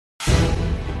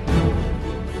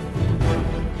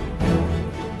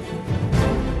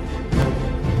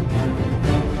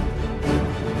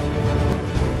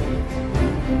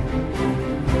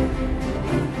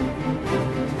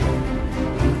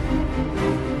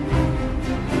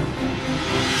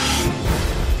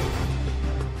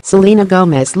Selena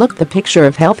Gomez looked the picture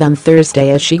of health on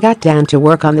Thursday as she got down to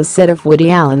work on the set of Woody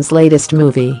Allen's latest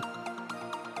movie.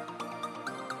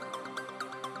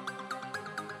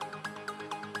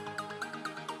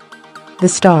 The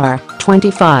star,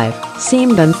 25,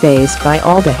 seemed unfazed by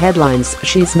all the headlines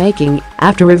she's making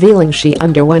after revealing she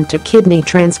underwent a kidney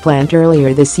transplant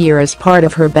earlier this year as part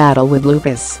of her battle with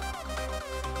lupus.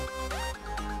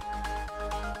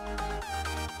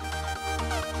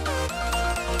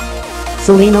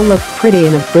 Selena looked pretty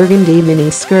in a burgundy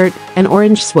mini-skirt and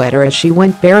orange sweater as she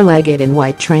went bare-legged in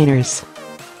white trainers.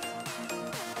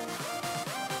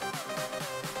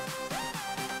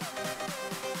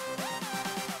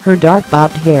 Her dark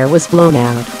bobbed hair was blown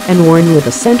out and worn with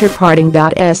a center parting.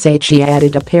 She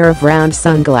added a pair of round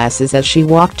sunglasses as she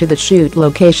walked to the shoot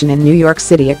location in New York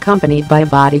City accompanied by a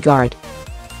bodyguard.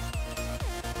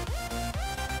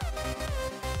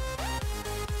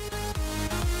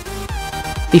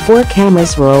 Before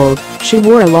cameras rolled, she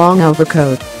wore a long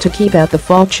overcoat to keep out the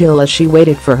fall chill as she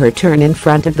waited for her turn in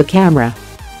front of the camera.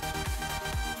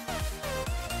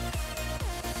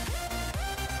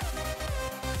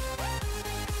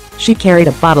 She carried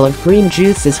a bottle of green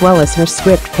juice as well as her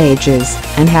script pages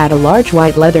and had a large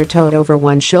white leather tote over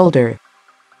one shoulder.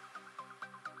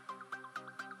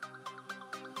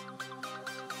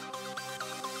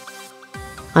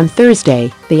 On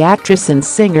Thursday, the actress and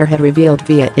singer had revealed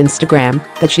via Instagram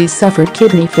that she suffered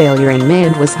kidney failure in May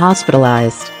and was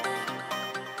hospitalized.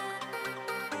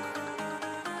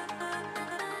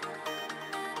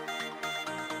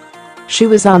 She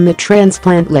was on the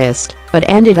transplant list, but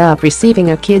ended up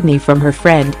receiving a kidney from her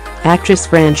friend, actress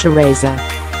Selena.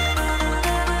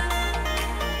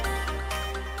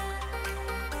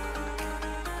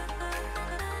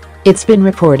 It's been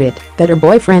reported that her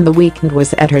boyfriend The Weeknd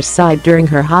was at her side during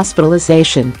her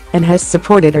hospitalization and has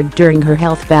supported her during her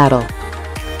health battle.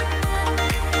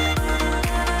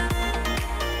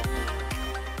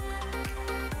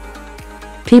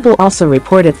 People also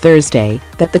reported Thursday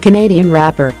that the Canadian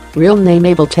rapper, real name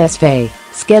Abel Tesfaye,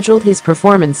 scheduled his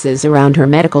performances around her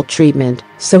medical treatment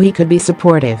so he could be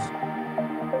supportive.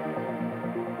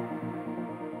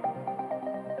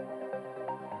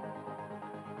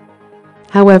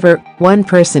 However, one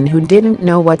person who didn't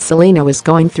know what Selena was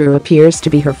going through appears to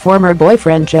be her former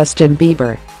boyfriend Justin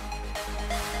Bieber.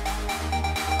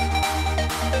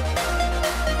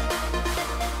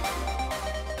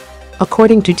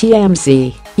 According to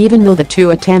TMZ, even though the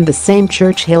two attend the same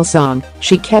church Hillsong,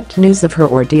 she kept news of her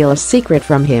ordeal a secret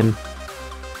from him.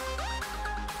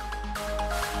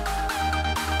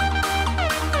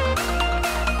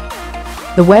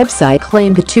 The website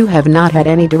claimed the two have not had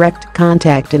any direct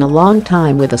contact in a long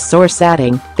time, with a source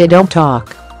adding, "They don't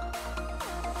talk."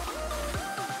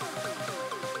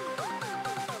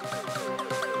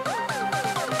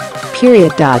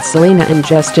 Selena and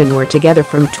Justin were together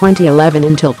from 2011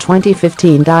 until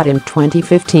 2015. In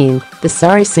 2015, the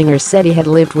sorry singer said he had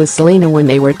lived with Selena when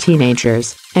they were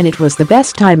teenagers, and it was the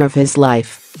best time of his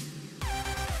life.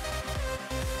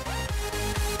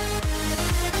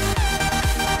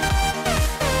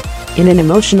 In an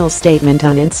emotional statement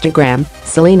on Instagram,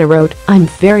 Selena wrote, "I'm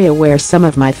very aware some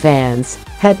of my fans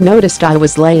had noticed I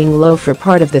was laying low for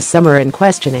part of the summer and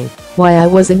questioning why I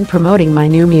wasn't promoting my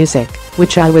new music,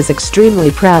 which I was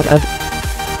extremely proud of.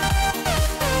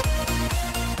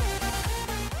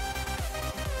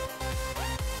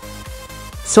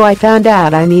 So I found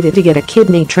out I needed to get a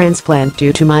kidney transplant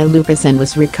due to my lupus and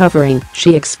was recovering,"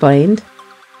 she explained.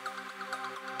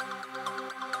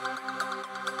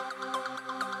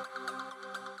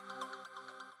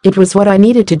 "It was what I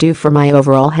needed to do for my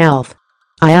overall health.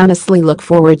 I honestly look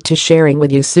forward to sharing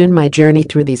with you soon my journey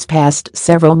through these past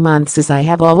several months, as I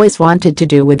have always wanted to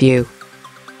do with you.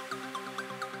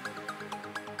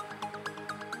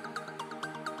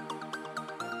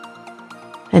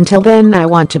 Until then, I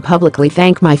want to publicly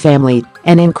thank my family,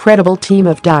 an incredible team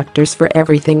of doctors, for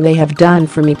everything they have done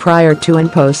for me prior to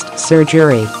and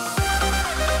post-surgery."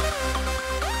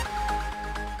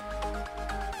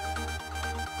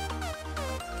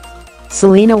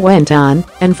 Selena went on,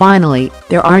 "And finally,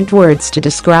 there aren't words to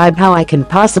describe how I can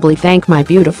possibly thank my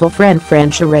beautiful friend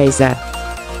Selena.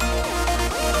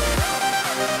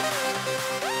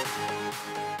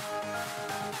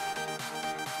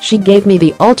 She gave me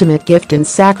the ultimate gift and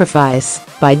sacrifice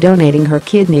by donating her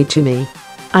kidney to me.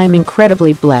 I'm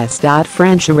incredibly blessed."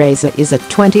 Selena is a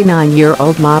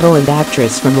 29-year-old model and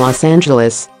actress from Los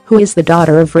Angeles who is the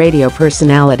daughter of radio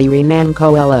personality Renan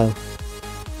Coelho.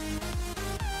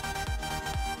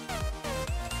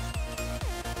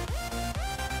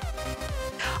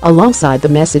 Alongside the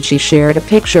message, she shared a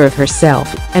picture of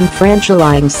herself and Francia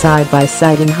lying side by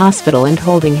side in hospital and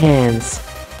holding hands.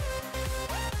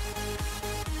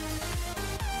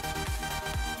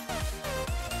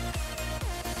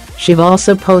 She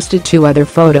also posted 2 other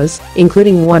photos,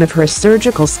 including one of her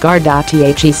surgical scar.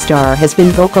 The star has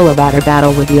been vocal about her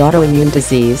battle with the autoimmune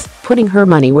disease, putting her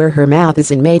money where her mouth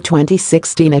is in May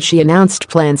 2016 as she announced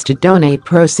plans to donate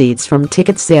proceeds from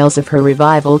ticket sales of her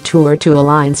revival tour to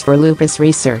Alliance for Lupus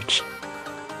Research.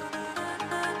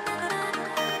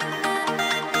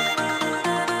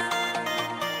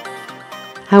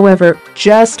 However,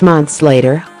 just months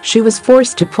later, she was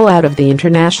forced to pull out of the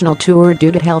international tour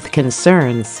due to health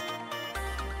concerns.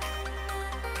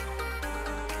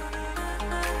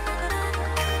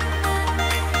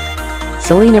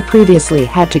 Selena previously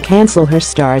had to cancel her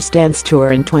Stars Dance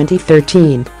tour in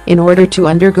 2013 in order to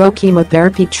undergo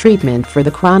chemotherapy treatment for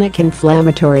the chronic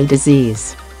inflammatory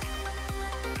disease.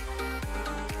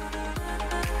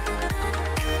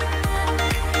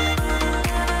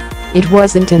 It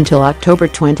wasn't until October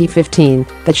 2015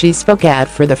 that she spoke out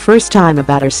for the first time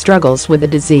about her struggles with the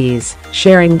disease,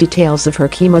 sharing details of her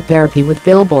chemotherapy with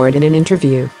Billboard in an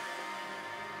interview.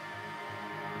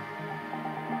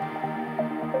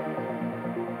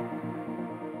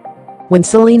 When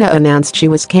Selena announced she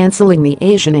was cancelling the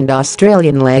Asian and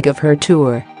Australian leg of her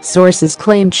tour, sources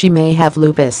claimed she may have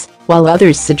lupus, while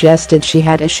others suggested she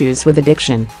had issues with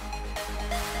addiction.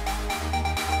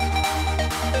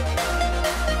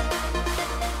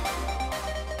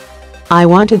 "I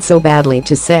wanted so badly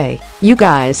to say, you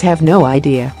guys have no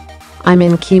idea. I'm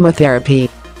in chemotherapy.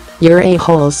 You're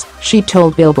a-holes," she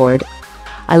told Billboard.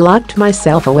 "I locked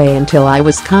myself away until I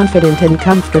was confident and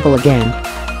comfortable again."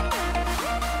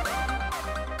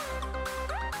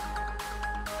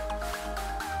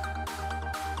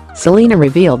 Selena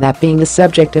revealed that being the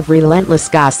subject of relentless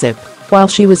gossip while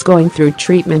she was going through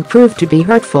treatment proved to be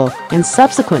hurtful and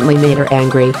subsequently made her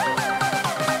angry.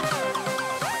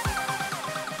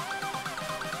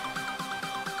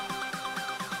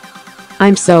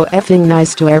 "I'm so effing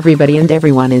nice to everybody and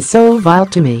everyone is so vile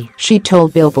to me," she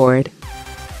told Billboard.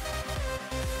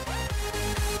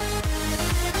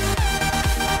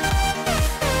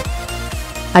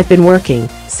 "I've been working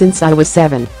since I was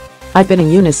 7. I've been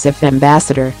a UNICEF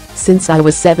ambassador since I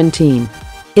was 17.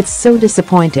 It's so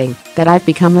disappointing that I've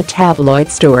become a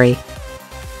tabloid story."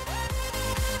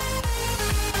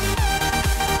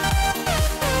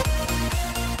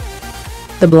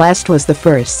 The Blast was the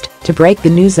first to break the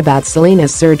news about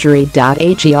Selena's surgery.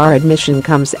 Her admission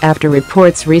comes after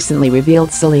reports recently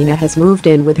revealed Selena has moved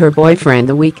in with her boyfriend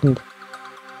The Weeknd.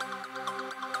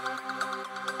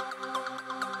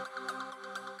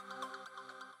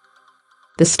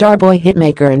 The Starboy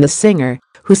hitmaker and the singer,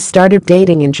 who started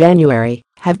dating in January,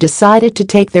 have decided to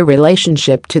take their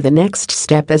relationship to the next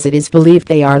step as it is believed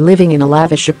they are living in a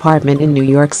lavish apartment in New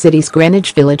York City's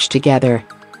Greenwich Village together.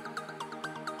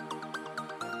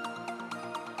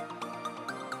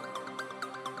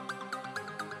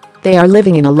 They are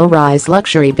living in a low-rise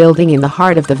luxury building in the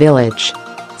heart of the village.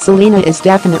 Selena is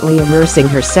definitely immersing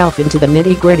herself into the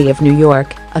nitty-gritty of New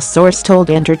York, a source told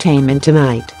Entertainment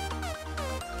Tonight.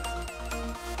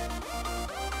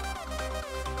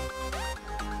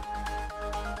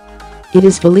 It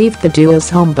is believed the duo's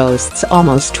home boasts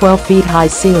almost 12-feet-high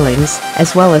ceilings,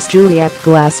 as well as Juliet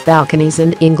glass balconies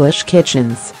and English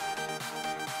kitchens.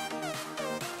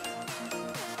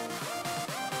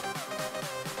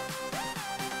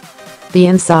 The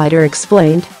insider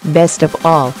explained, "Best of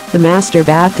all, the master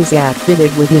bath is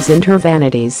outfitted with his indoor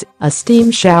vanities, a steam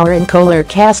shower and Kohler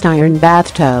cast iron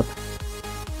bathtub."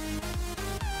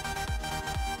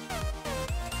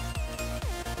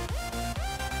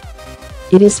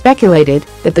 It is speculated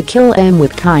that the Kill 'Em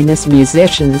with Kindness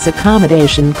musician's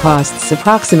accommodation costs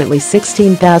approximately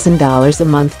 $16,000 a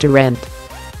month to rent.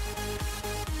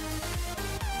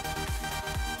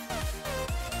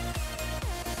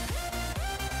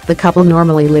 The couple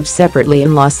normally live separately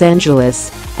in Los Angeles,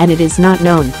 and it is not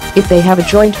known if they have a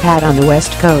joint pad on the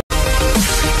West Coast.